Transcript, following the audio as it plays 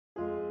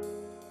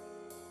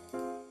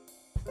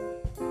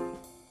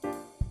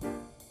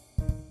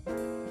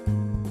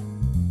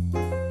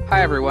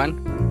Hi,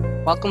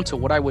 everyone. Welcome to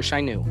What I Wish I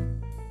Knew,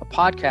 a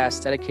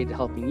podcast dedicated to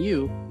helping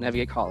you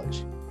navigate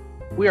college.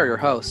 We are your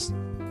hosts.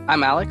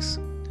 I'm Alex.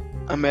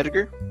 I'm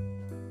Edgar.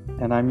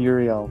 And I'm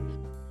Uriel.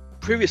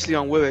 Previously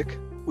on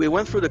WIWIC, we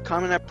went through the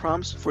Common App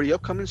prompts for the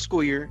upcoming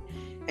school year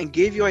and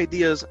gave you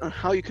ideas on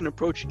how you can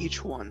approach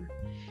each one.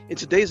 In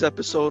today's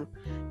episode,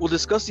 we'll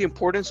discuss the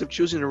importance of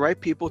choosing the right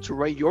people to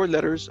write your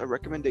letters of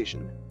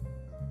recommendation.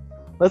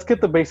 Let's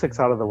get the basics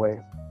out of the way.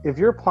 If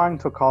you're applying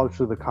to college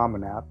through the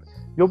Common App,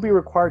 you'll be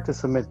required to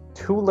submit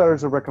 2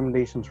 letters of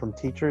recommendations from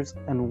teachers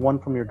and 1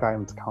 from your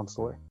guidance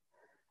counselor.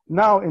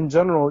 Now, in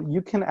general,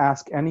 you can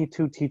ask any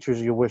 2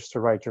 teachers you wish to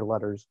write your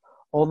letters,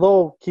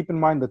 although keep in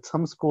mind that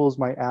some schools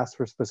might ask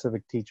for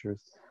specific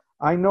teachers.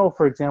 I know,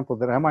 for example,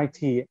 that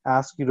MIT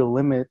asks you to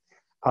limit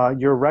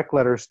your rec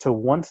letters to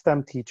 1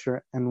 STEM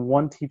teacher and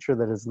 1 teacher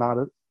that is not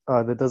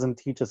that doesn't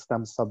teach a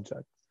STEM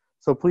subject.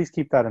 So please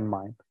keep that in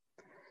mind.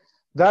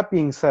 That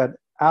being said,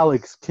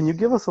 Alex, can you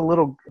give us a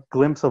little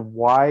glimpse of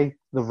why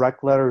the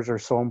rec letters are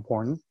so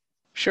important?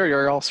 Sure,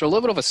 Uriel. So a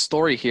little bit of a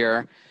story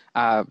here.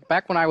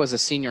 Back when I was a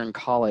senior in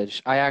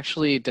college, I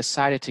actually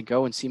decided to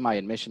go and see my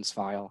admissions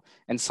file.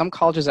 And some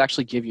colleges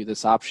actually give you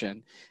this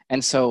option.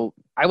 And so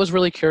I was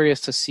really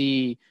curious to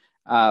see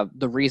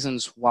the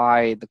reasons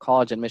why the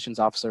college admissions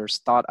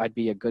officers thought I'd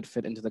be a good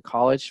fit into the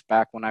college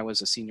back when I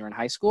was a senior in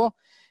high school.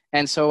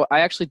 And so I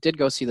actually did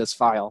go see this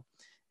file.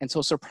 And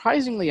so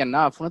surprisingly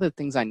enough, one of the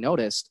things I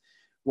noticed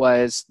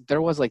was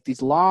there was like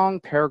these long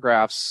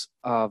paragraphs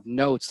of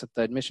notes that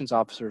the admissions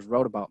officers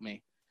wrote about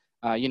me,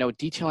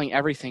 detailing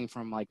everything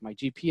from like my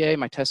GPA,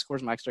 my test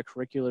scores, my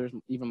extracurriculars,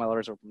 even my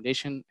letters of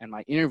recommendation and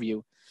my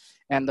interview.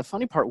 And the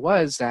funny part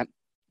was that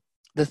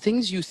the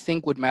things you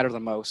think would matter the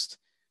most,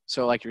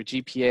 so like your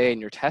GPA and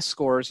your test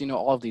scores,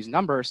 all of these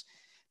numbers,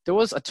 there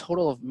was a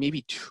total of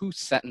maybe 2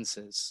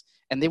 sentences,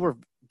 and they were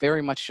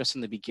very much just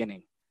in the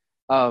beginning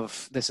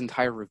of this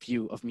entire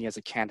review of me as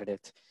a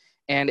candidate.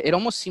 And it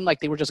almost seemed like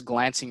they were just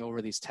glancing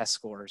over these test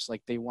scores,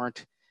 like they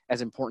weren't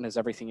as important as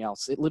everything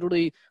else. It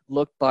literally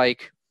looked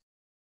like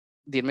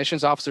the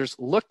admissions officers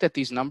looked at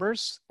these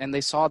numbers and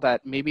they saw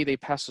that maybe they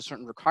passed a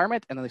certain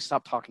requirement and then they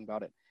stopped talking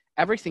about it.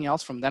 Everything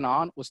else from then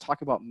on was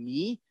talking about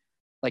me,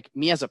 like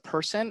me as a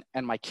person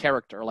and my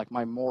character, like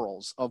my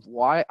morals of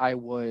why I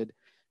would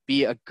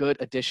be a good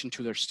addition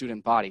to their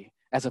student body,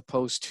 as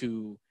opposed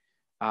to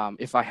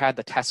if I had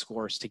the test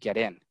scores to get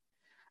in.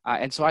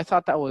 And so I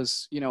thought that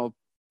was,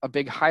 a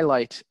big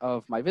highlight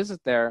of my visit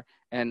there,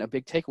 and a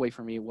big takeaway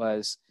for me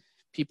was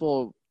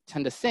people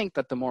tend to think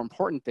that the more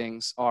important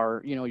things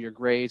are, your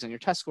grades and your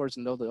test scores,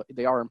 and though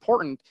they are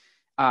important,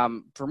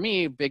 for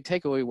me, big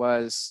takeaway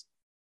was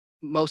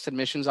most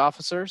admissions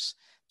officers,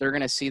 they're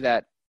going to see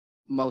that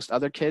most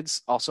other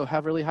kids also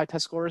have really high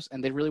test scores,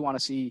 and they really want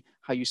to see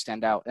how you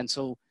stand out. And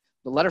so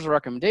the letters of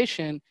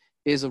recommendation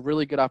is a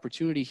really good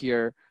opportunity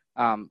here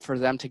for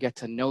them to get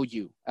to know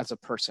you as a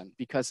person,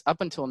 because up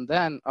until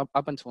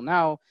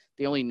now,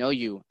 they only know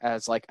you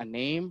as like a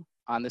name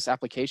on this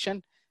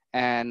application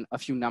and a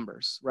few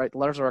numbers, right? The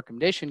letters of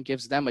recommendation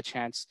gives them a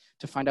chance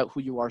to find out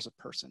who you are as a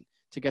person,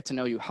 to get to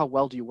know you. How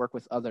well do you work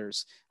with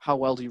others? How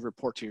well do you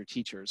report to your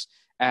teachers?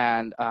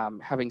 And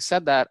having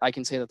said that, I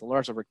can say that the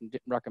letters of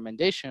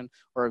recommendation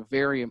are a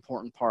very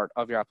important part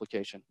of your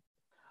application.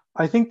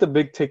 I think the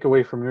big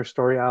takeaway from your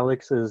story,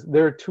 Alex, is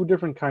there are 2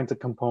 different kinds of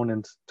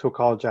components to a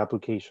college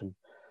application.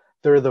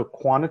 There are the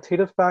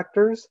quantitative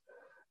factors.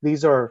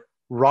 These are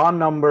raw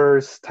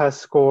numbers, test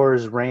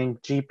scores,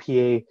 rank,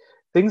 GPA,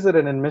 things that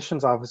an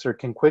admissions officer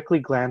can quickly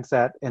glance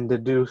at and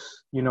deduce,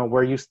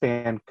 where you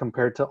stand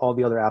compared to all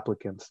the other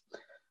applicants.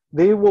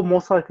 They will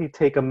most likely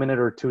take a minute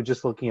or 2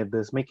 just looking at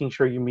this, making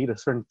sure you meet a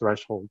certain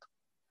threshold.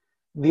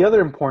 The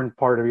other important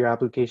part of your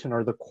application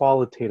are the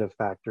qualitative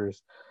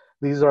factors.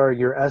 These are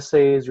your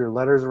essays, your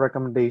letters of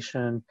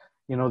recommendation,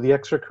 the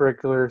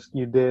extracurriculars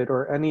you did,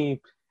 or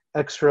any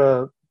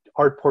extra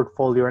art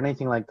portfolio or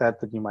anything like that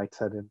you might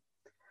set in.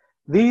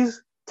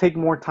 These take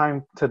more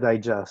time to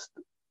digest.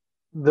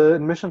 The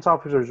admissions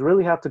officers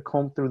really have to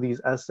comb through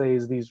these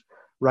essays, these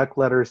rec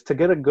letters, to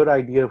get a good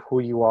idea of who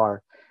you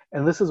are.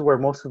 And this is where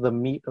most of the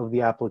meat of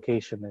the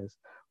application is,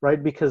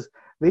 right? Because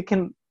they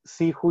can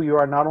see who you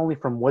are not only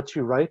from what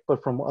you write,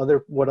 but from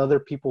what other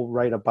people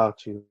write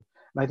about you.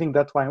 And I think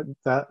that's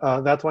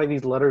why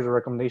these letters of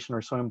recommendation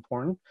are so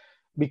important,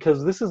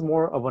 because this is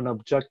more of an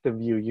objective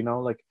view.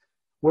 Like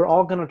we're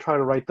all going to try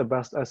to write the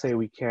best essay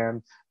we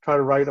can, try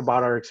to write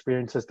about our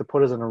experiences to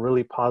put us in a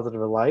really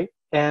positive light.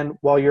 And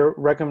while your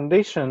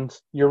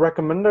recommendations, your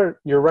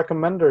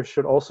recommender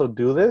should also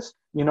do this.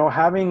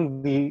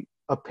 Having the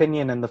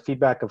opinion and the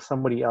feedback of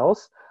somebody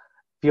else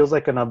feels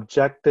like an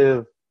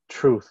objective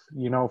truth.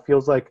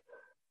 Feels like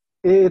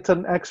it's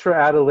an extra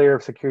added layer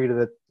of security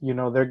that,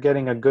 they're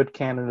getting a good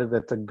candidate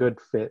that's a good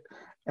fit,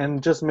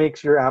 and just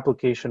makes your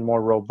application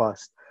more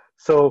robust.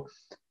 So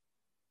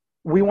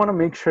we want to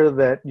make sure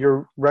that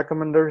your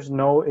recommenders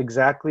know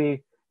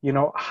exactly,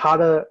 how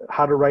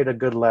to write a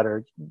good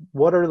letter.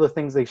 What are the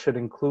things they should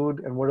include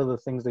and what are the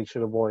things they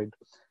should avoid?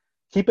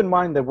 Keep in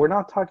mind that we're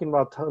not talking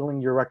about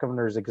telling your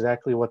recommenders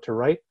exactly what to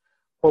write.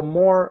 but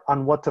more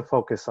on what to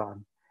focus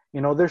on.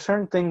 There's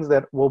certain things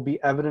that will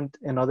be evident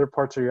in other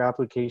parts of your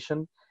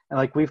application. And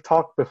like we've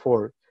talked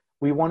before,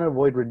 we want to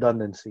avoid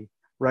redundancy,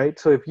 right?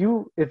 So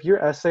if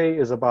your essay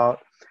is about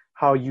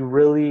how you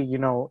really,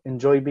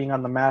 enjoy being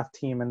on the math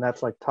team and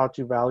that's like taught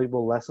you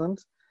valuable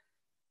lessons,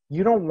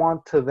 you don't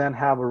want to then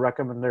have a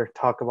recommender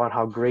talk about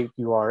how great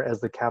you are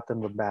as the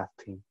captain of the math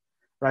team,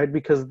 right?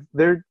 Because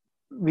the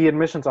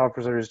admissions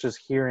officer is just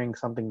hearing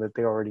something that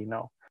they already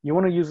know. You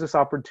want to use this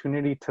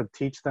opportunity to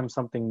teach them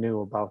something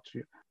new about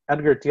you.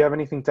 Edgar, do you have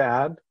anything to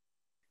add?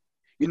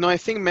 I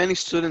think many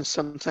students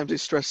sometimes they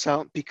stress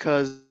out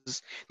because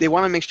they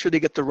want to make sure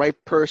they get the right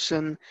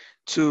person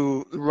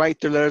to write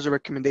their letters of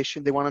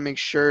recommendation. They want to make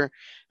sure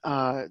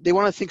they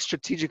want to think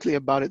strategically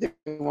about it.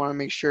 They want to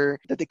make sure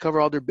that they cover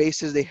all their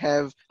bases. They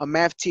have a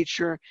math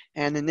teacher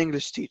and an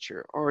English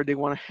teacher, or they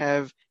want to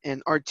have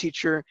an art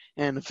teacher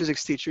and a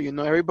physics teacher.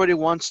 Everybody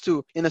wants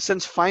to, in a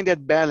sense, find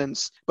that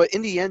balance. But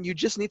in the end, you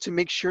just need to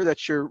make sure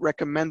that your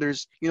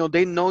recommenders,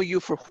 they know you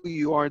for who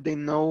you are. They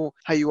know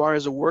how you are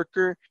as a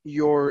worker,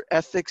 your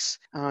ethics,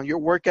 your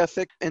work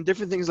ethic, and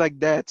different things like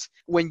that.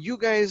 When you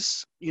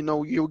guys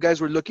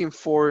were looking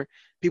for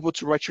people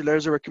to write your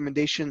letters of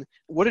recommendation,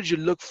 what did you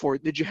look for?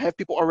 Did you have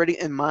people already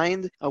in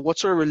mind? What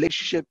sort of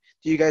relationship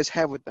do you guys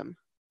have with them?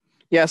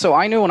 Yeah, so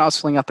I knew when I was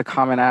filling out the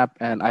Common App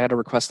and I had to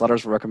request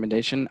letters of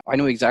recommendation, I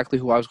knew exactly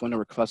who I was going to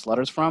request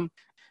letters from.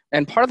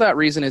 And part of that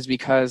reason is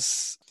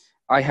because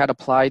I had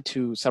applied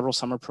to several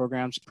summer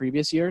programs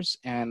previous years,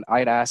 and I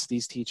had asked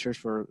these teachers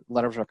for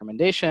letters of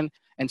recommendation.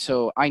 And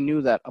so I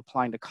knew that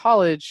applying to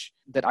college,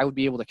 that I would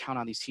be able to count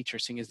on these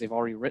teachers, seeing as they've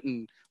already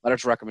written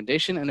letters of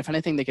recommendation. And if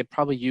anything, they could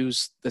probably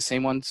use the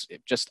same ones,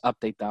 just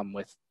update them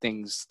with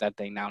things that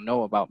they now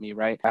know about me,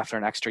 right, after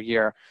an extra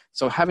year.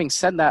 So having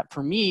said that,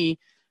 for me,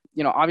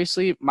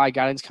 obviously my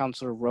guidance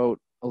counselor wrote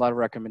a letter of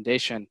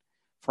recommendation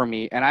for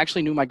me. And I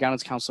actually knew my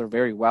guidance counselor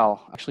very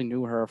well. I actually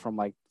knew her from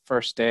like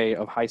first day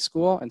of high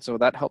school. And so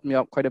that helped me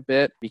out quite a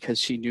bit because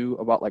she knew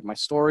about like my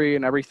story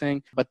and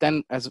everything. But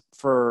then as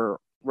for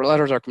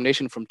letters of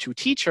recommendation from two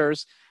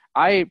teachers,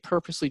 I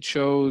purposely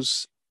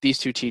chose these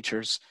two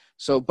teachers.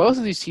 So both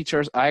of these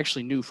teachers I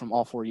actually knew from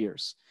all 4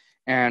 years.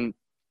 And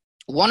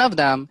one of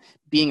them,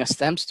 being a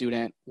STEM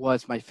student,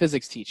 was my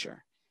physics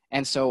teacher.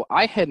 And so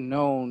I had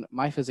known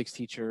my physics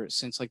teacher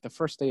since like the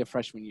first day of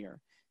freshman year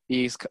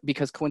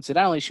because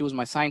coincidentally, she was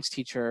my science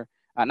teacher,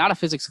 not a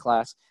physics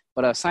class,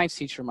 but a science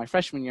teacher my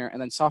freshman year.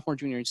 And then sophomore,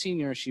 junior, and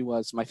senior, she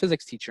was my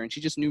physics teacher. And she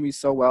just knew me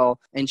so well.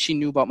 And she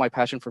knew about my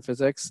passion for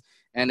physics.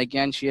 And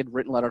again, she had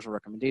written letters of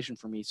recommendation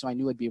for me. So I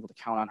knew I'd be able to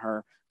count on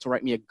her to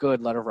write me a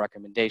good letter of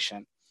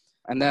recommendation.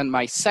 And then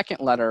my second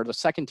letter, the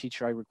second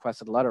teacher I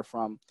requested a letter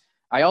from,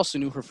 I also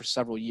knew her for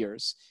several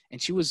years. And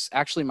she was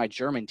actually my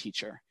German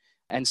teacher.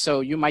 And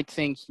so you might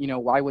think,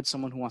 why would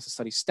someone who wants to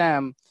study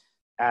STEM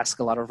ask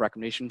a letter of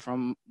recommendation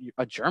from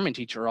a German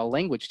teacher or a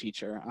language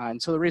teacher?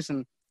 And so the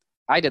reason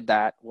I did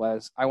that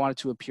was I wanted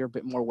to appear a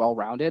bit more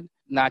well-rounded,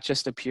 not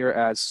just appear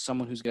as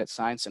someone who's good at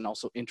science and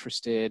also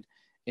interested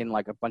in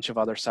like a bunch of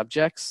other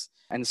subjects.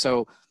 And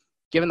so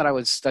given that I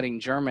was studying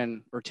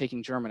German or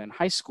taking German in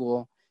high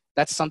school,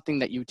 that's something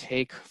that you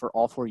take for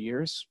all 4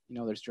 years.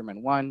 There's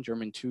German 1,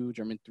 German 2,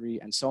 German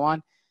 3, and so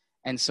on.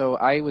 And so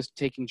I was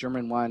taking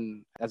German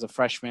 1 as a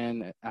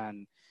freshman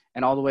and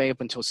all the way up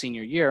until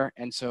senior year.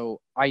 And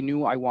so I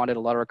knew I wanted a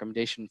letter of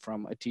recommendation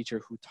from a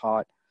teacher who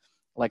taught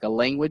like a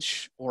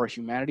language or a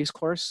humanities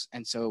course.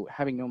 And so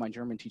having known my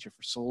German teacher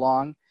for so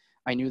long,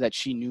 I knew that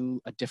she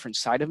knew a different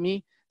side of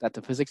me that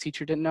the physics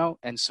teacher didn't know.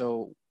 And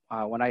so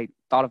when I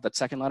thought of that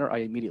second letter, I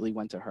immediately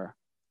went to her.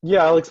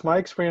 Yeah, Alex, my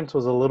experience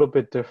was a little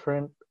bit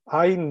different.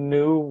 I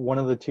knew one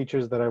of the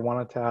teachers that I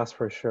wanted to ask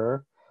for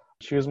sure.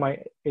 She was my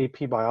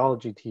AP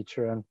biology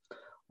teacher. And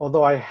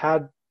although I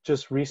had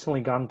just recently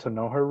gotten to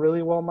know her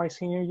really well my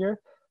senior year,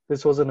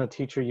 this wasn't a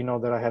teacher,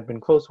 that I had been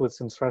close with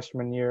since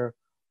freshman year,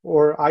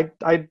 or I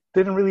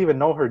didn't really even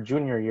know her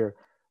junior year.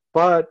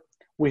 But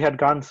we had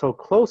gotten so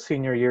close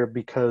senior year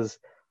because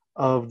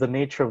of the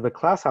nature of the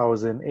class I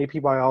was in.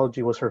 AP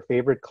biology was her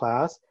favorite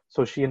class,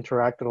 so she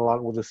interacted a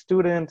lot with the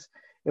students.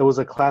 It was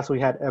a class we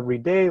had every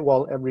day,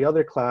 while every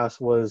other class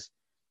was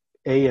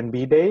A and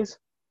B days.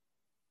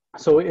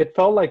 So it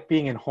felt like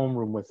being in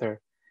homeroom with her.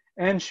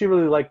 And she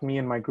really liked me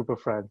and my group of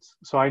friends.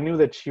 So I knew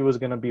that she was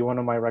going to be one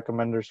of my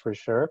recommenders for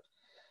sure.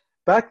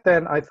 Back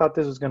then, I thought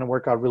this was going to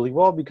work out really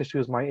well because she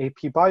was my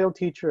AP bio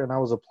teacher and I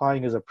was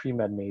applying as a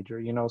pre-med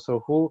major,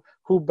 so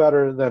who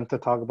better than to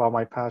talk about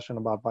my passion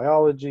about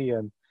biology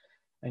and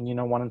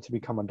wanting to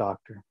become a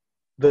doctor.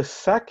 The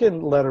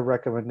second letter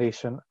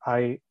recommendation,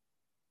 I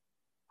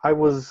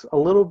was a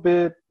little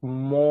bit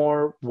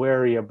more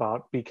wary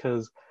about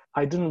because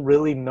I didn't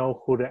really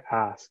know who to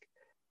ask.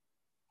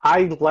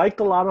 I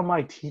liked a lot of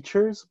my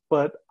teachers,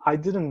 but I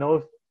didn't know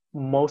if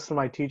most of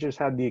my teachers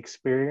had the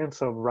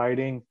experience of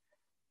writing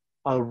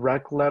a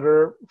rec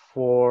letter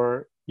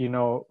for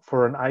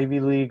an Ivy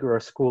League or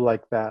a school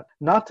like that.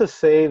 Not to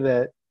say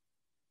that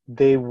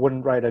they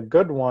wouldn't write a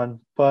good one,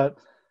 but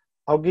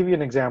I'll give you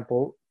an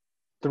example.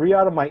 3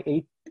 out of my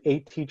a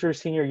teacher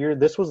senior year,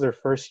 this was their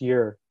first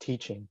year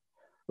teaching,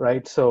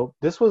 right? So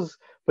this was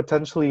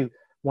potentially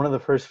one of the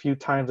first few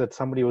times that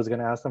somebody was going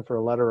to ask them for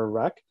a letter of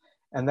rec.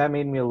 And that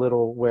made me a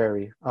little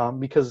wary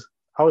because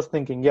I was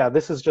thinking, yeah,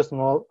 this is just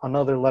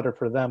another letter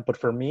for them. But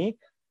for me,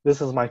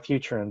 this is my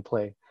future in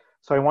play.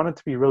 So I wanted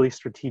to be really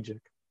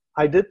strategic.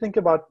 I did think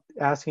about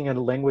asking a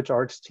language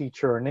arts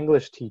teacher or an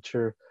English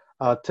teacher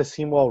to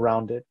seem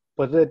well-rounded.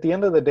 But at the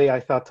end of the day, I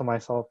thought to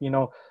myself,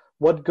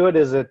 what good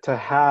is it to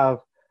have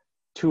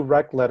two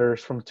rec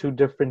letters from two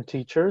different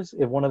teachers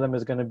if one of them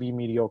is going to be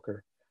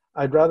mediocre?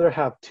 I'd rather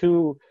have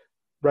two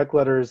rec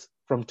letters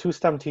from two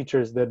STEM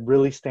teachers that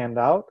really stand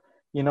out,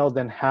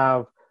 than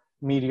have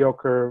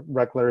mediocre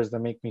rec letters that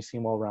make me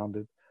seem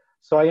well-rounded.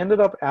 So I ended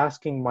up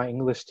asking my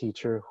English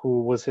teacher,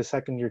 who was his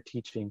second year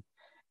teaching,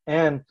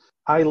 and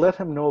I let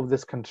him know of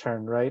this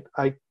concern, right?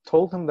 I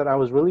told him that I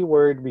was really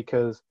worried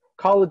because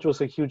college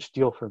was a huge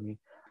deal for me.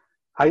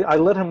 I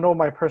let him know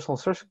my personal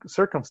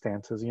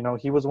circumstances.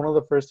 He was one of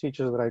the first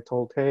teachers that I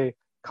told, hey,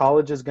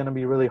 college is going to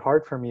be really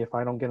hard for me if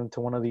I don't get into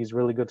one of these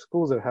really good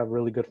schools that have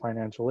really good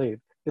financial aid.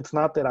 It's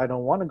not that I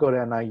don't want to go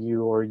to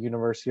NIU or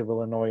University of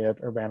Illinois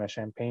at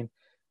Urbana-Champaign.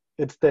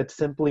 It's that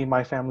simply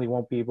my family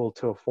won't be able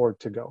to afford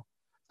to go.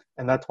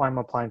 And that's why I'm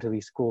applying to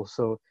these schools.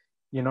 So,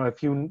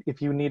 if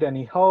you need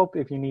any help,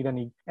 if you need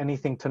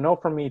anything to know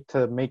from me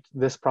to make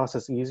this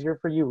process easier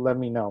for you, let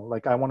me know.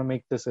 Like, I want to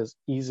make this as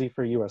easy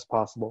for you as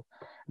possible.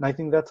 And I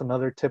think that's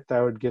another tip that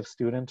I would give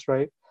students,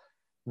 right?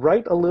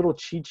 Write a little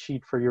cheat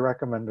sheet for your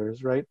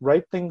recommenders, right?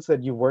 Write things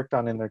that you worked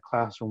on in their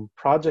classroom,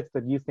 projects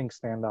that you think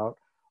stand out,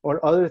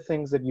 or other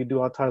things that you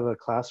do outside of the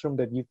classroom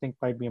that you think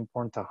might be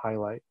important to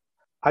highlight.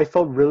 I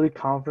felt really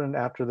confident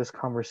after this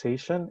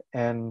conversation,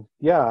 and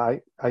yeah,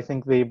 I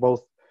think they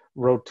both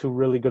wrote two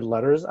really good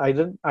letters. I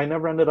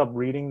never ended up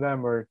reading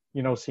them or,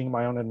 seeing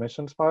my own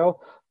admissions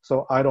file.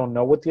 So I don't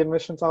know what the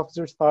admissions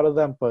officers thought of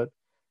them, but,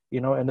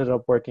 ended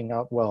up working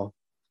out well.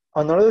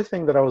 Another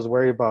thing that I was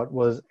worried about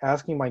was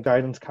asking my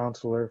guidance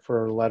counselor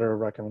for a letter of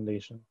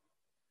recommendation.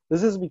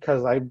 This is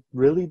because I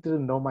really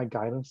didn't know my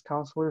guidance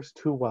counselors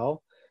too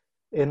well.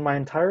 In my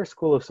entire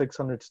school of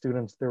 600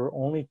 students, there were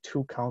only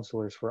two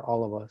counselors for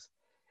all of us.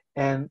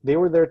 And they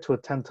were there to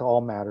attend to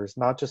all matters,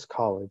 not just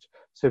college.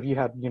 So if you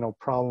had,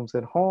 problems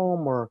at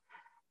home or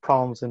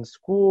problems in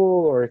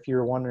school, or if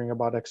you're wondering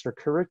about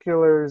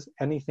extracurriculars,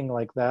 anything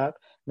like that,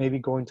 maybe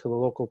going to the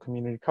local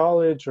community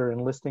college or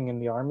enlisting in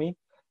the Army,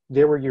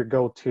 they were your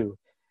go-to.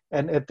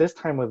 And at this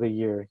time of the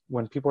year,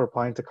 when people are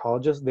applying to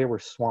colleges, they were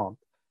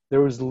swamped. There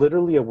was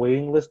literally a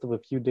waiting list of a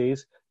few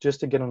days just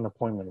to get an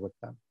appointment with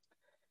them.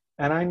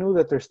 And I knew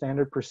that their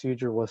standard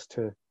procedure was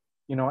to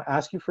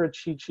ask you for a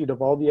cheat sheet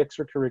of all the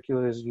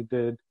extracurriculars you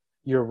did,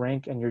 your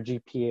rank, and your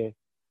GPA.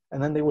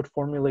 And then they would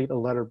formulate a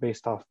letter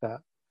based off that.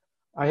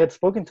 I had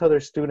spoken to other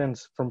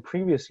students from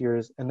previous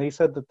years, and they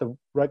said that the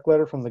rec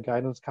letter from the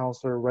guidance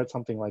counselor read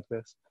something like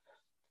this.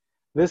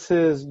 This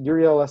is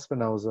Uriel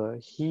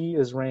Espinoza. He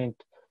is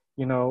ranked,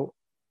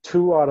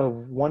 2 out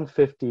of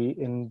 150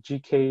 in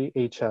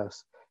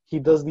GKHS. He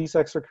does these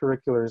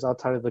extracurriculars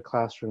outside of the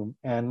classroom,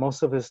 and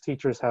most of his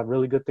teachers have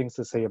really good things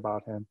to say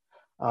about him.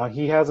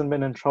 He hasn't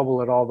been in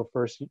trouble at all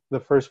the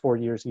first 4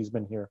 years he's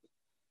been here.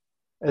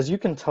 As you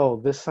can tell,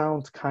 this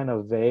sounds kind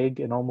of vague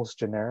and almost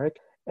generic,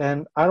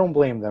 and I don't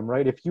blame them,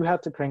 right? If you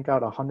had to crank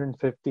out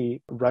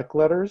 150 rec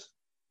letters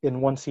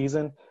in one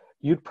season,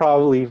 you'd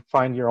probably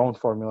find your own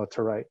formula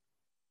to write.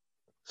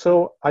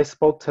 So I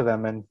spoke to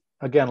them and,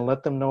 again,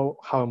 let them know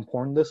how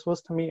important this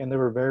was to me, and they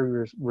were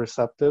very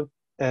receptive,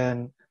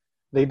 and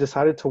they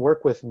decided to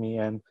work with me,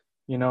 and,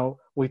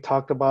 we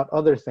talked about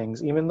other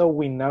things. Even though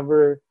we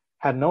never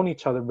had known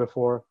each other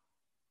before,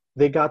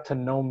 they got to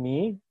know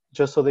me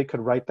just so they could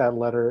write that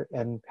letter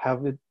and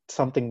have it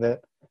something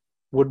that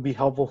would be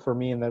helpful for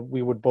me and that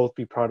we would both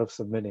be proud of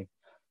submitting.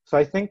 So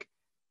I think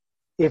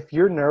if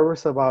you're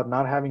nervous about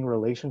not having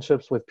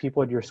relationships with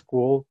people at your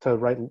school to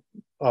write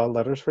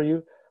letters for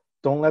you,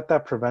 don't let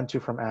that prevent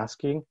you from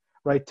asking,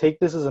 right? Take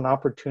this as an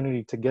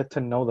opportunity to get to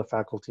know the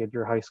faculty at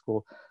your high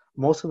school.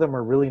 Most of them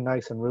are really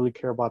nice and really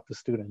care about the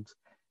students.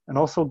 And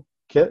also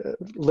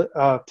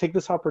take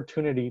this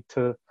opportunity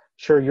to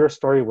share your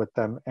story with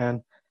them,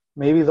 and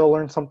maybe they'll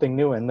learn something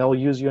new and they'll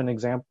use you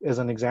as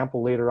an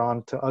example later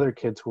on to other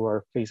kids who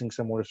are facing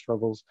similar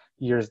struggles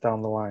years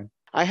down the line.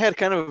 I had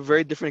kind of a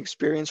very different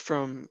experience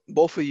from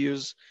both of you.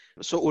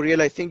 So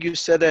Uriel, I think you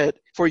said that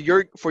for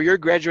your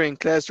graduating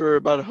class there were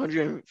about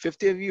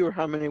 150 of you, or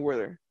how many were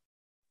there?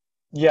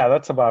 Yeah,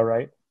 that's about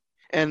right.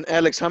 And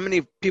Alex, how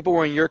many people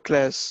were in your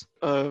class,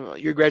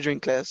 your graduating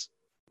class?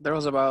 There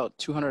was about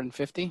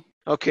 250.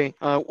 Okay.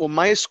 Well,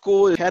 my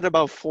school had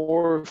about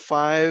 4 or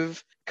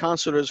 5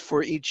 counselors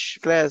for each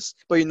class,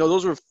 but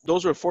those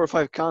were 4 or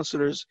 5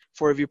 counselors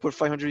for, if you put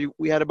 500,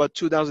 we had about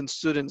 2,000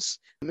 students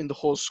in the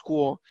whole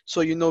school.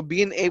 So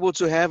being able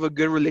to have a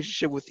good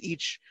relationship with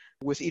each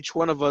with each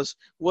one of us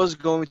was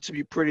going to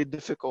be pretty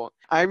difficult.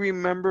 I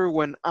remember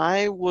when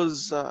I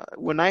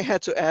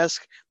had to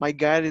ask my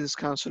guidance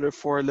counselor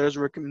for a letter of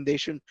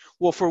recommendation.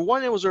 Well, for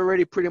one, it was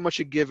already pretty much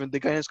a given. The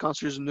guidance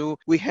counselors knew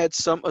we had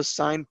some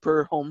assigned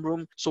per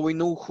homeroom, so we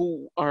knew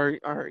who our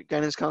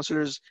guidance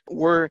counselors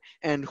were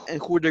and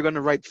who they're going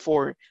to write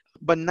for.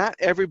 But not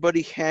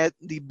everybody had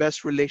the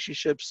best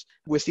relationships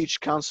with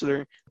each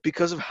counselor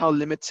because of how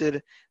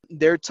limited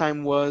their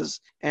time was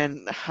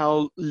and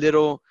how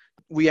little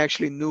we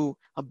actually knew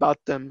about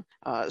them.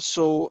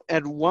 So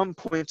at one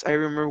point, I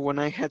remember when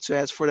I had to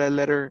ask for that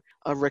letter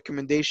of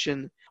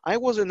recommendation, I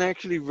wasn't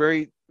actually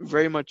very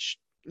much,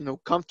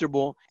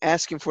 comfortable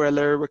asking for a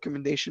letter of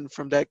recommendation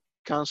from that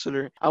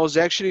counselor. I was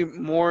actually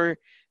more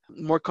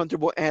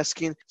comfortable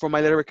asking for my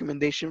letter of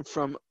recommendation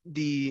from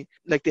the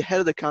head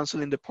of the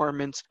counseling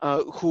department,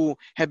 who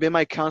had been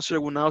my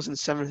counselor when I was in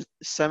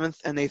seventh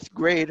and eighth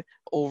grade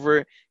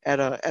over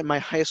at my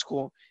high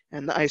school.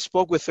 And I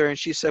spoke with her, and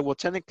she said, "Well,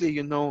 technically,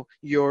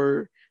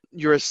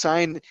 your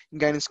assigned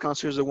guidance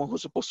counselor is the one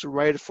who's supposed to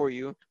write it for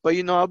you. But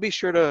I'll be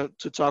sure to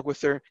talk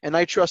with her." And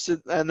I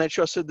trusted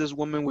this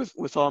woman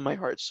with all my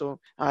heart. So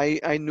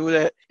I knew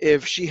that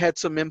if she had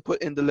some input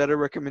in the letter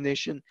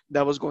recommendation,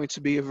 that was going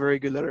to be a very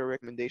good letter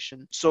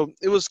recommendation. So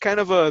it was kind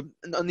of an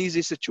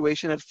uneasy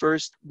situation at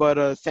first,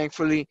 but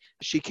thankfully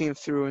she came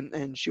through,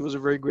 and she was a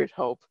very great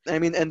help. I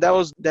mean, and that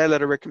was that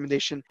letter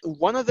recommendation.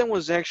 One of them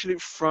was actually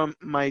from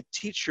my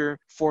teacher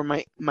for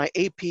my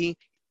AP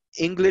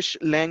English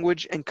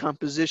language and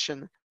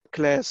composition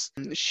class.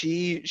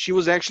 She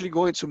was actually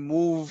going to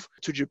move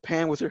to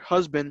Japan with her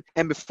husband,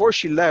 and before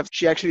she left,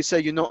 she actually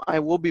said, "I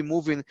will be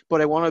moving, but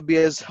I want to be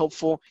as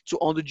helpful to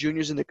all the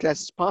juniors in the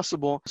class as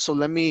possible. So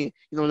let me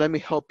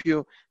help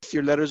you with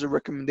your letters of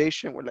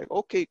recommendation." We're like,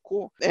 "Okay,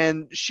 cool."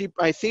 And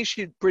I think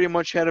she pretty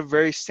much had a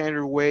very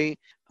standard way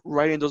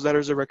writing those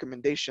letters of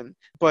recommendation.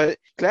 But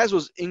class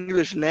was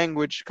English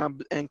language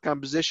and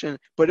composition,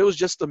 but it was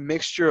just a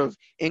mixture of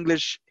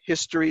English,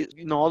 history,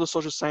 all the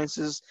social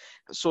sciences,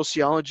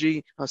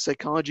 sociology,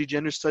 psychology,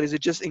 gender studies.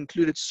 It just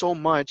included so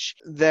much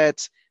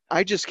that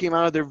I just came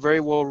out of there very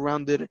well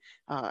rounded.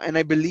 And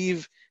I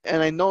believe,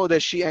 and I know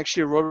that she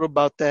actually wrote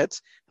about that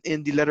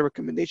in the letter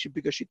recommendation,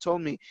 because she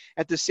told me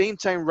at the same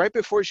time, right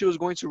before she was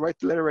going to write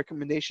the letter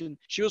recommendation,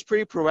 she was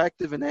pretty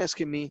proactive in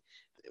asking me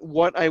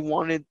what I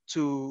wanted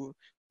to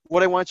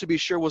be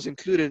sure was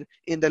included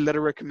in that letter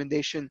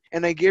recommendation.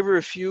 And I gave her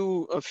a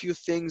few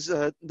things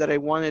that I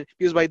wanted,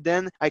 because by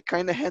then I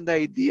kind of had the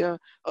idea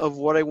of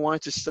what I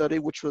wanted to study,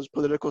 which was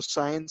political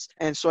science.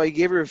 And so I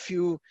gave her a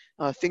few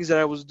things that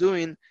I was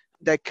doing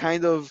that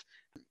kind of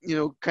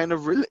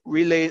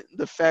relay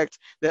the fact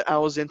that I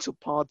was into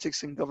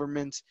politics and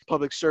government,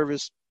 public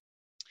service.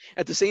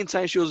 At the same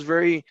time, she was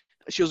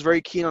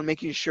very keen on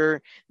making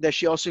sure that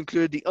she also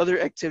included the other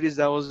activities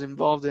that I was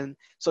involved in,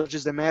 such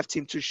as the math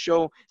team, to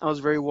show I was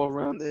very well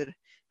rounded.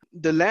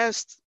 The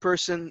last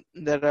person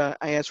that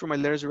I asked for my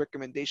letters of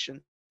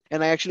recommendation,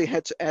 and I actually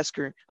had to ask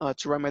her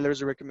to write my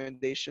letter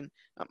recommendation,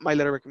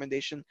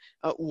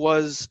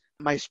 was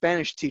my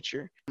Spanish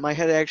teacher. I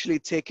had actually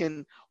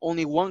taken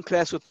only one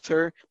class with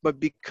her, but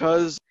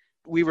because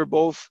we were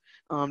both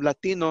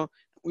Latino,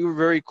 we were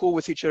very cool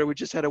with each other. We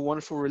just had a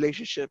wonderful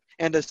relationship.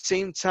 And at the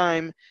same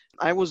time,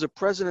 I was the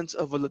president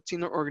of a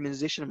Latino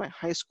organization in my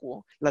high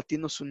school,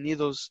 Latinos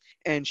Unidos,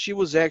 and she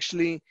was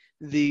actually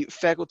the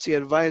faculty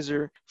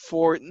advisor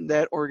for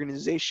that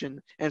organization.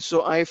 And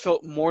so I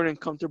felt more than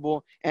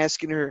comfortable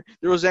asking her.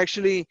 There was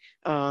actually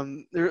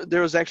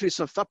there was actually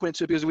some thought put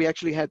into it, because we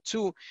actually had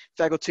two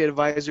faculty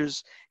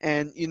advisors,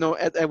 and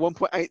at one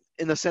point,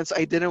 in a sense,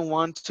 I didn't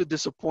want to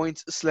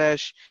disappoint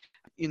slash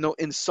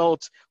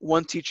insult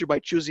one teacher by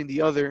choosing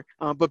the other.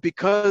 But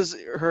because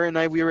her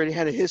and we already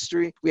had a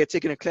history, we had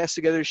taken a class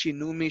together, she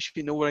knew me,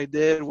 she knew what I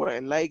did, what I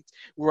liked,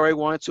 where I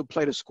wanted to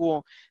apply to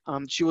school.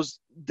 She was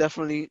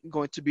definitely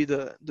going to be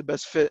the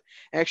best fit.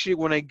 Actually,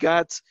 when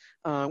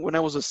I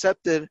was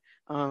accepted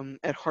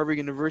at Harvard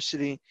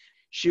University,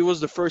 she was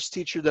the first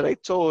teacher that I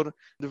told.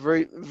 The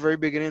very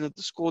beginning of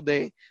the school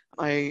day,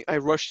 I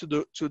rushed to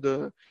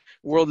the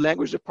world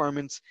language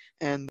department,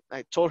 and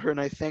I told her, and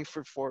I thanked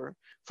her for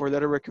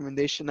letter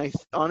recommendation. I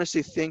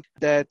honestly think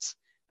that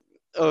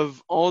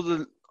of all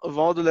the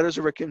letters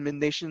of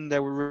recommendation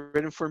that were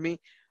written for me,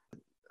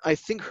 I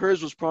think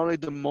hers was probably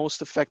the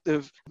most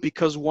effective,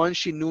 because one,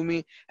 she knew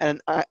me on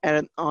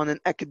an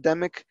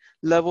academic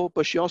level,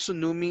 but she also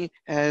knew me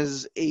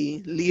as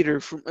a leader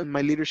from my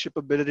leadership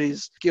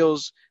abilities,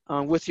 skills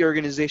with the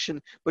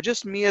organization. But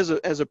just me as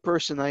a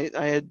person, I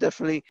had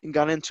definitely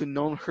gotten to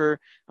know her.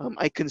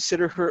 I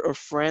consider her a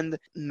friend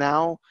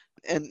now,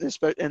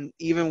 and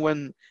even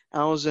when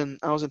I was in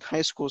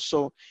high school.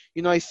 So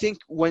I think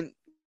when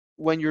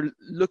you're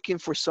looking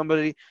for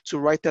somebody to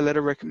write that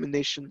letter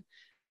recommendation,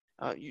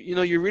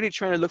 you're really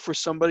trying to look for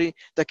somebody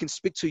that can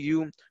speak to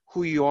you,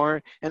 who you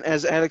are, and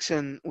as Alex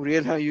and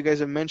Uriel, how you guys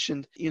have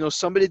mentioned,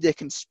 somebody that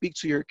can speak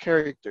to your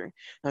character,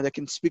 that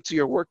can speak to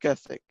your work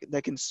ethic,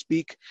 that can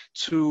speak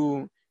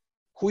to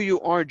who you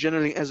are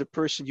generally as a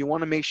person. You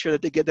want to make sure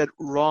that they get that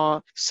raw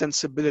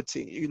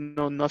sensibility,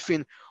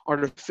 nothing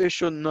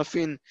artificial,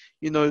 nothing,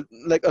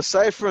 like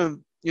aside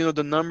from,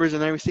 the numbers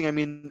and everything. I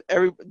mean,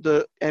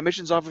 the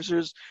admissions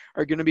officers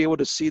are going to be able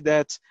to see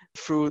that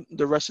through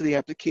the rest of the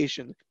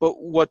application.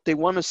 But what they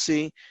want to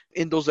see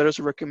in those letters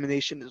of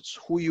recommendation is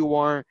who you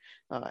are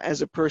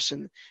as a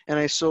person.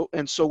 And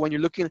so when you're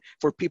looking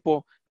for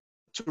people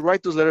to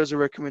write those letters of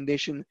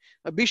recommendation,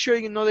 be sure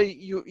you know that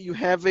you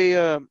have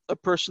a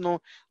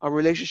personal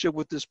relationship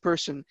with this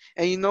person.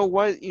 And you know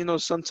what,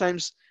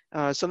 sometimes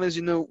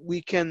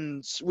we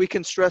can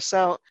stress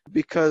out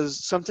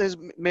because sometimes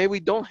maybe we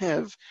don't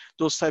have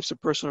those types of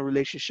personal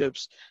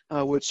relationships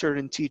with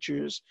certain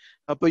teachers.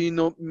 But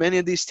many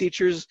of these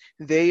teachers,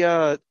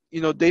 they've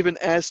been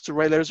asked to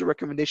write letters of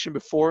recommendation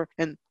before,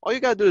 and all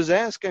you gotta do is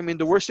ask. I mean,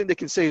 the worst thing they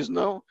can say is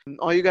no. And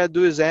all you gotta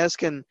do is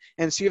ask and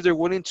see if they're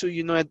willing to.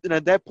 And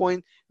at that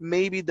point,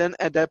 maybe then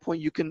at that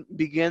point you can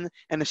begin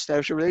and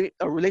establish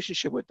a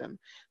relationship with them.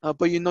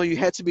 But you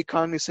had to be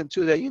cognizant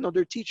too that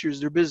they're teachers,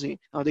 they're busy,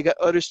 they got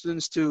other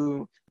students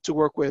to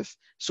work with.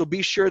 So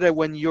be sure that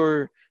when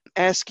you're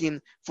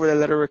asking for that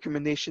letter of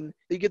recommendation,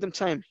 you give them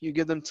time. You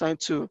give them time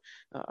to,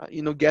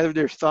 gather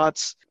their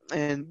thoughts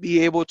and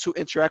be able to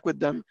interact with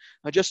them,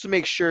 just to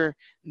make sure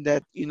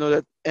that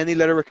that any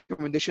letter of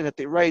recommendation that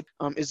they write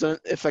is done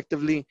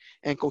effectively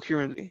and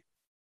coherently.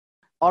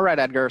 All right,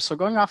 Edgar. So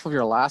going off of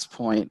your last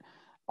point,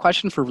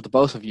 question for the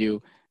both of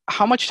you: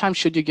 how much time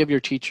should you give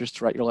your teachers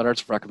to write your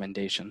letters of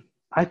recommendation?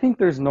 I think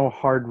there's no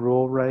hard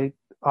rule, right?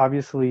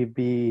 Obviously,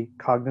 be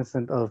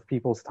cognizant of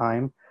people's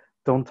time.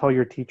 Don't tell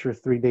your teacher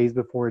 3 days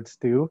before it's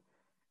due.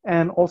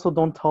 And also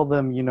don't tell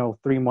them,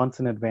 3 months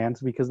in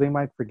advance because they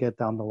might forget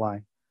down the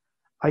line.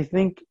 I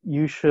think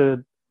you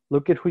should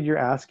look at who you're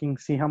asking,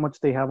 see how much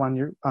they have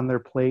on their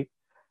plate.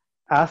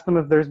 Ask them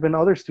if there's been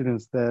other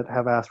students that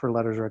have asked for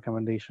letters of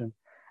recommendation,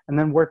 and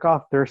then work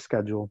off their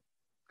schedule.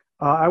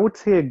 I would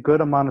say a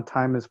good amount of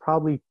time is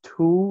probably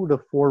 2 to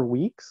 4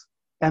 weeks.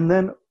 And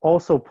then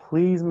also,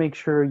 please make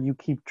sure you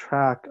keep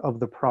track of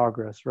the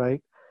progress,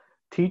 right?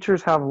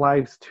 Teachers have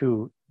lives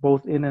too,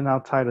 both in and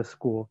outside of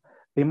school.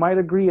 They might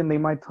agree and they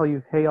might tell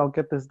you, hey, I'll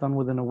get this done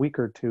within a week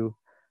or two.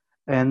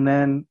 And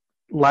then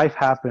life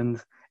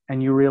happens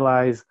and you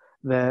realize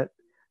that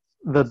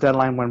the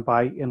deadline went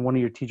by and one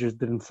of your teachers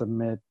didn't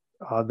submit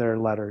their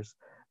letters.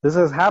 This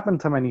has happened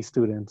to many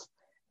students.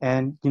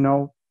 And,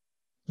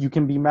 you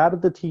can be mad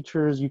at the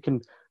teachers, you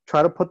can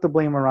try to put the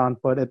blame around,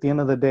 but at the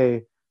end of the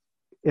day,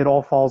 it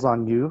all falls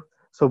on you.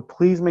 So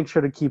please make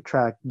sure to keep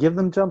track. Give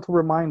them gentle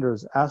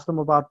reminders. Ask them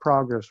about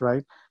progress,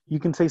 right? You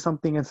can say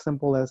something as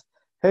simple as,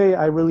 hey,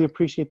 I really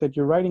appreciate that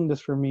you're writing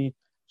this for me.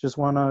 Just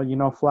want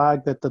to,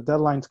 flag that the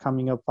deadline's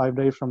coming up 5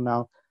 days from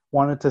now.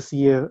 Wanted to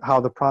see how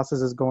the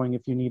process is going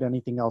if you need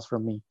anything else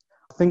from me.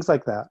 Things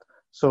like that.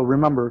 So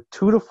remember,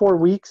 2 to 4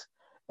 weeks,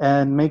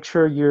 and make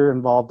sure you're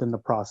involved in the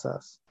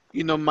process.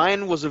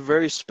 Mine was a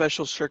very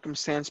special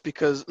circumstance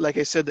because, like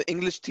I said, the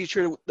English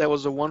teacher that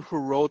was the one who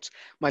wrote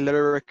my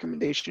letter of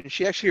recommendation,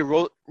 she actually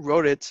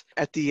wrote it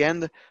at the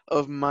end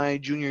of my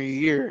junior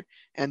year.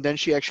 And then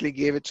she actually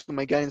gave it to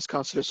my guidance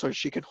counselor so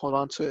she can hold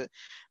on to it.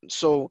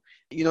 So,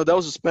 that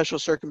was a special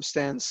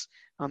circumstance.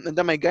 And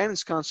then my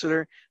guidance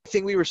counselor, I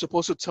think we were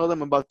supposed to tell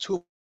them about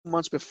 2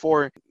 months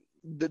before,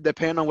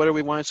 depending on whether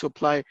we wanted to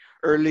apply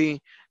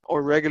early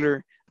or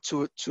regular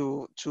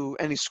to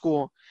any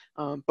school.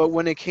 But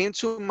when it came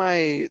to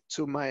my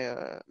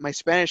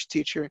Spanish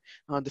teacher,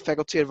 the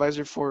faculty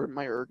advisor for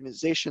my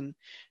organization,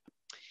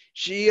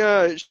 she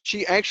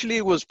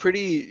actually was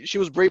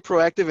very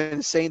proactive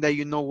in saying that,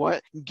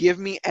 what, give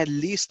me at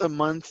least a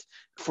month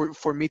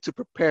for me to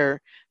prepare,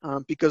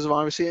 because of,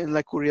 obviously, and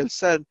like Uriel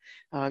said,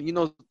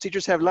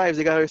 teachers have lives,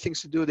 they got other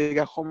things to do, they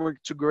got homework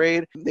to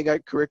grade, they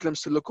got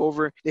curriculums to look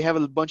over, they have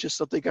a bunch of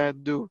stuff they got to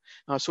do.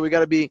 So we got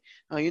to be,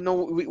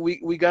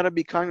 we got to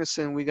be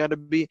cognizant, we got to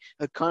be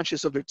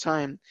conscious of their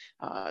time.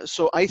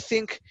 So I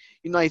think,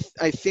 I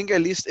think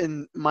at least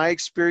in my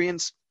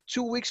experience,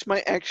 2 weeks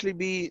might actually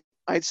be,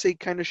 I'd say,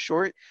 kind of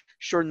short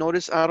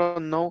notice. I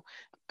don't know.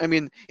 I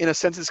mean, in a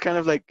sense, it's kind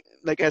of like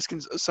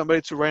asking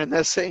somebody to write an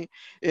essay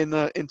in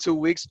 2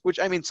 weeks, which,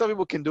 I mean, some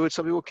people can do it,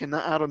 some people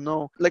cannot. I don't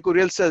know. Like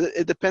Uriel said,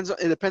 it depends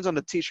on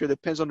the teacher, it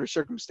depends on their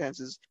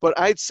circumstances. But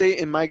I'd say,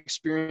 in my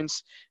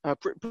experience,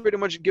 pretty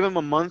much give them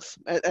a month,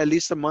 at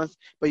least a month.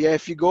 But yeah,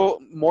 if you go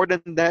more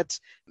than that,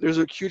 there's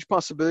a huge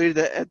possibility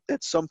that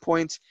at some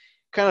point,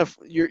 kind of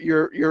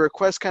your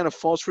request kind of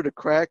falls through the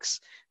cracks,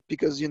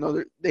 because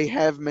they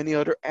have many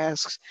other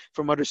asks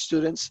from other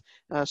students.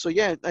 So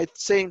yeah, I'd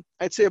say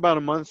about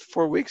a month,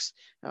 4 weeks.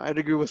 I'd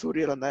agree with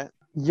Uriel on that.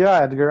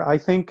 Yeah, Edgar, I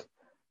think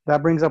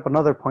that brings up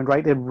another point,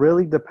 right? It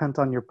really depends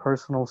on your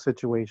personal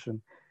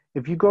situation.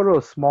 If you go to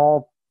a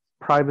small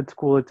private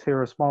school, let's say,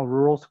 or a small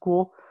rural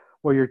school,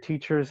 where your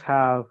teachers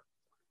have,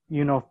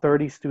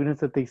 30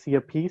 students that they see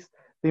a piece,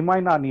 they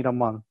might not need a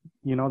month.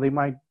 They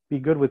might be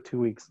good with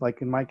 2 weeks,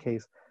 like in my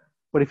case.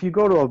 But if you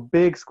go to a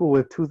big school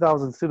with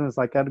 2,000 students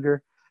like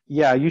Edgar,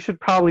 yeah, you should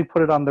probably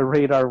put it on the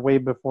radar way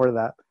before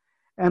that.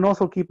 And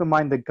also keep in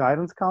mind that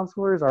guidance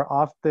counselors are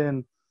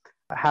often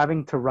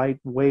having to write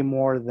way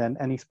more than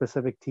any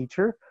specific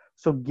teacher.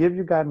 So give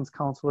your guidance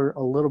counselor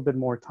a little bit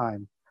more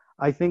time.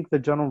 I think the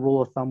general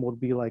rule of thumb would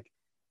be like,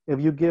 if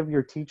you give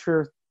your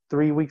teacher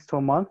 3 weeks to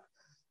a month,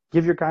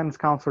 give your guidance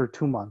counselor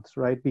 2 months,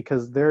 right?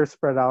 Because they're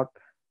spread out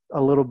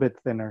a little bit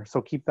thinner.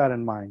 So keep that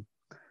in mind.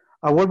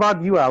 What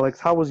about you, Alex?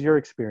 How was your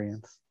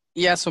experience?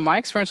 Yeah, so my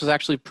experience was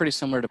actually pretty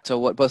similar to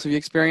what both of you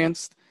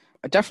experienced.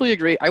 I definitely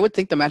agree. I would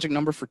think the magic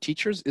number for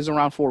teachers is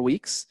around 4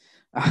 weeks.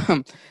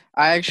 I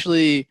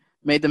actually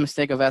made the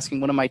mistake of asking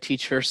one of my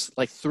teachers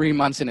like 3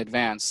 months in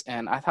advance.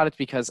 And I thought it's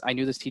because I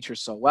knew this teacher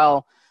so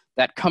well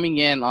that coming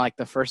in like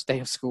the first day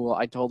of school,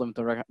 I told them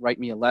to write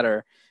me a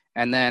letter.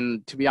 And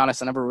then, to be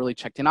honest, I never really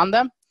checked in on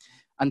them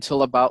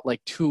until about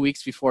like 2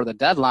 weeks before the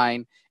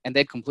deadline, and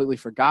they'd completely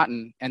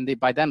forgotten. And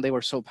by then they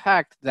were so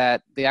packed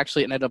that they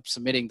actually ended up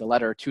submitting the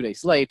letter 2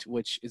 days late,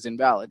 which is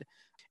invalid.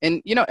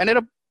 And, ended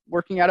up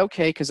working out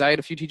okay because I had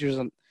a few teachers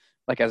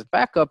like as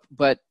backup,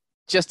 but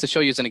just to show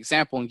you as an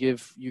example and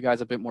give you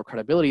guys a bit more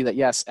credibility that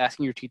yes,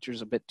 asking your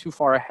teachers a bit too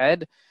far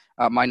ahead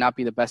might not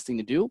be the best thing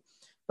to do.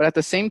 But at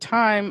the same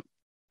time,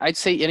 I'd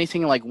say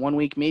anything like 1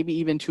 week, maybe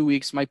even 2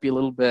 weeks might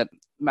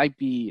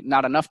be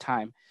not enough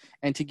time.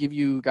 And to give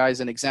you guys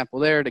an example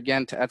there,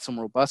 again, to add some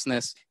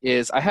robustness,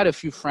 is I had a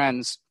few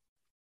friends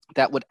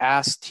that would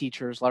ask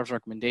teachers letters of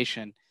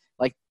recommendation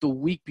like the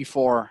week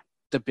before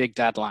the big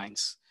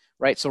deadlines,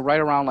 right? So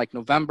right around like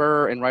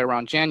November and right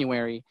around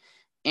January.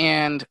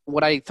 And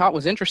what I thought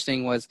was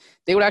interesting was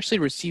they would actually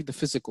receive the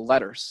physical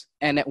letters.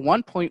 And at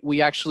one point,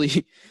 we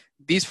actually,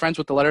 these friends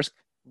with the letters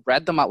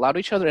read them out loud to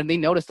each other, and they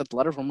noticed that the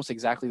letters were almost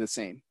exactly the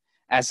same.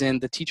 As in,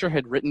 the teacher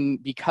had written,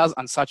 because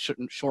on such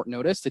short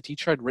notice, the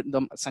teacher had written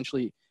them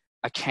essentially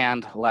a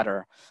canned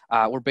letter,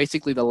 where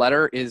basically the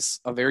letter is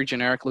a very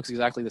generic, looks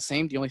exactly the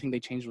same. The only thing they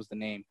changed was the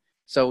name.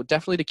 So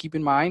definitely to keep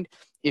in mind,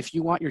 if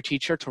you want your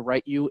teacher to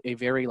write you a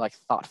very like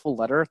thoughtful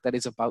letter that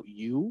is about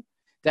you,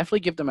 definitely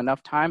give them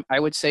enough time. I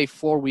would say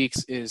 4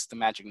 weeks is the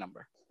magic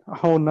number.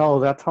 Oh no,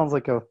 that sounds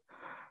like a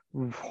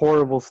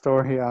horrible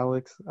story,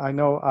 Alex. I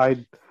know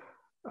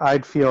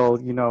I'd feel,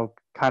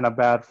 kind of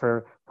bad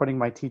for putting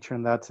my teacher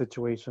in that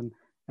situation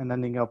and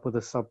ending up with a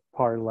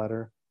subpar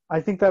letter. I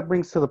think that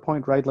brings to the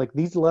point, right? Like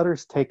these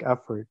letters take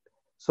effort.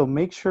 So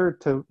make sure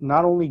to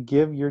not only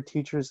give your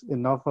teachers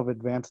enough of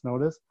advance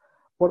notice,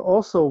 but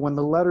also when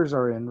the letters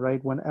are in,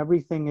 right? When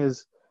everything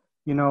is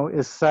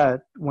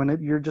set,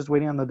 you're just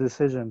waiting on the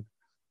decision,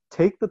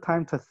 take the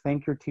time to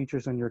thank your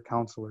teachers and your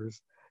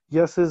counselors.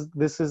 Yes,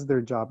 this is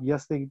their job.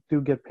 Yes, they do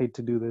get paid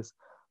to do this.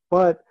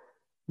 But,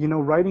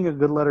 writing a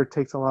good letter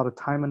takes a lot of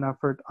time and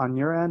effort on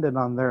your end and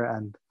on their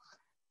end.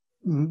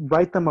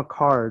 Write them a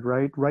card,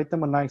 right? Write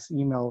them a nice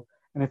email.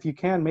 And if you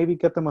can, maybe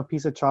get them a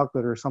piece of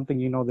chocolate or something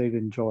they'd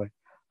enjoy.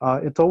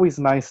 It's always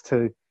nice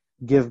to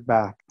give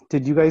back.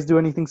 Did you guys do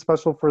anything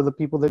special for the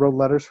people that wrote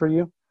letters for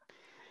you?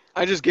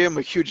 I just gave him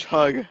a huge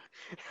hug.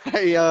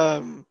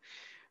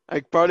 I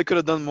probably could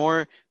have done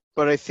more,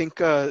 but I think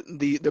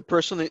the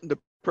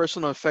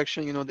personal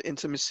affection, the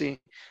intimacy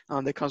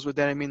that comes with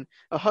that. I mean,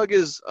 a hug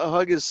is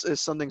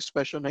something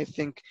special, and I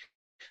think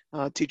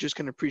teachers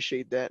can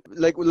appreciate that.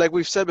 Like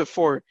we've said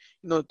before,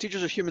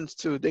 teachers are humans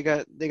too. They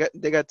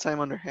got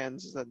time on their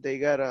hands. That they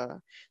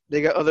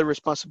got other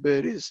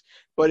responsibilities.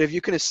 But if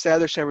you can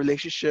establish that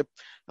relationship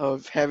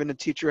of having a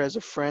teacher as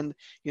a friend,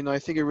 I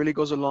think it really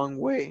goes a long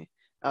way.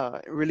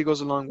 It really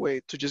goes a long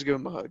way to just give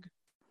them a hug.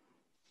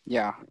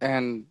 Yeah,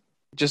 and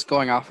just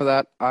going off of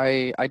that,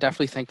 I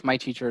definitely thanked my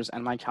teachers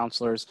and my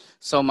counselors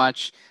so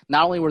much.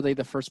 Not only were they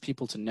the first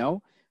people to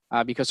know,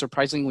 because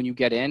surprisingly, when you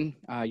get in,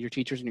 your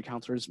teachers and your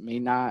counselors may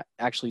not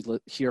actually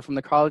hear from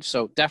the college.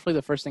 So definitely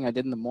the first thing I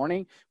did in the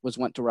morning was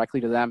went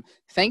directly to them,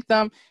 thanked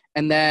them,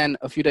 and then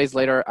a few days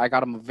later, I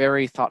got them a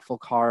very thoughtful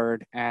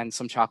card and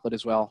some chocolate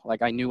as well.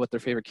 Like I knew what their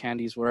favorite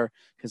candies were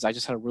because I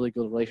just had a really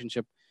good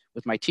relationship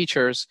with my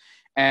teachers.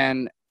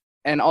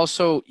 And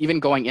also, even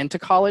going into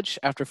college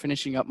after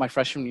finishing up my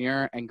freshman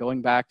year and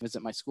going back to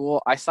visit my school,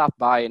 I stopped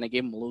by and I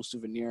gave them a little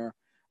souvenir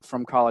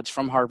from college,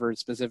 from Harvard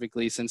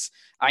specifically, since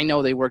I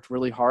know they worked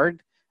really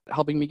hard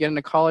helping me get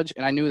into college.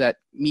 And I knew that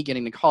me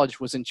getting to college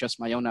wasn't just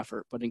my own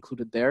effort, but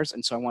included theirs.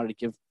 And so I wanted to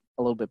give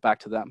a little bit back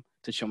to them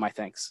to show my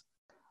thanks.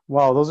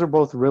 Wow, those are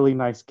both really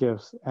nice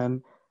gifts.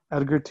 And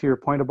Edgar, to your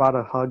point about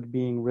a hug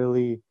being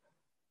really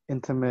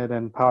intimate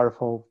and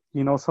powerful,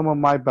 some of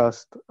my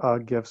best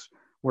gifts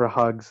were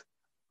hugs.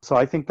 So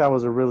I think that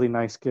was a really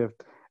nice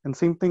gift. And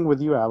same thing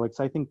with you, Alex.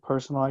 I think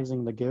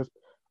personalizing the gift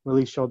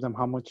really showed them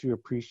how much you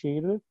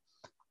appreciated it.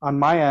 On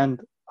my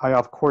end, I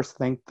of course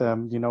thanked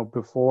them,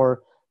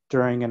 before,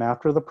 during, and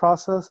after the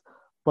process.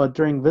 But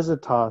during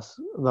Visitas,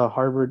 the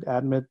Harvard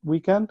Admit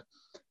weekend,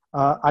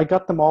 I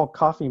got them all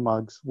coffee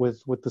mugs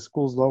with the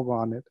school's logo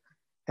on it.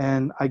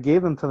 And I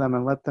gave them to them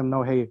and let them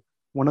know, hey,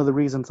 one of the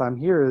reasons I'm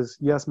here is,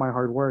 yes, my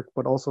hard work,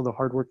 but also the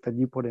hard work that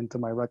you put into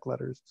my rec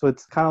letters. So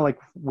it's kind of like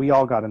we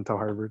all got into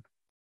Harvard.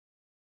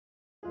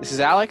 This is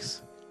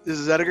Alex. This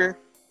is Edgar.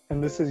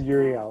 And this is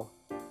Uriel.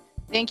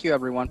 Thank you,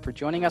 everyone, for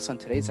joining us on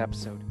today's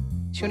episode.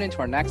 Tune into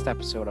our next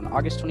episode on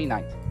August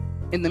 29th.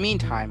 In the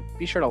meantime,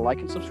 be sure to like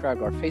and subscribe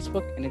to our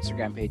Facebook and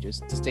Instagram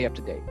pages to stay up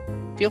to date.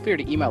 Feel free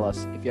to email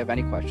us if you have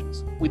any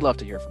questions. We'd love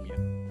to hear from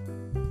you.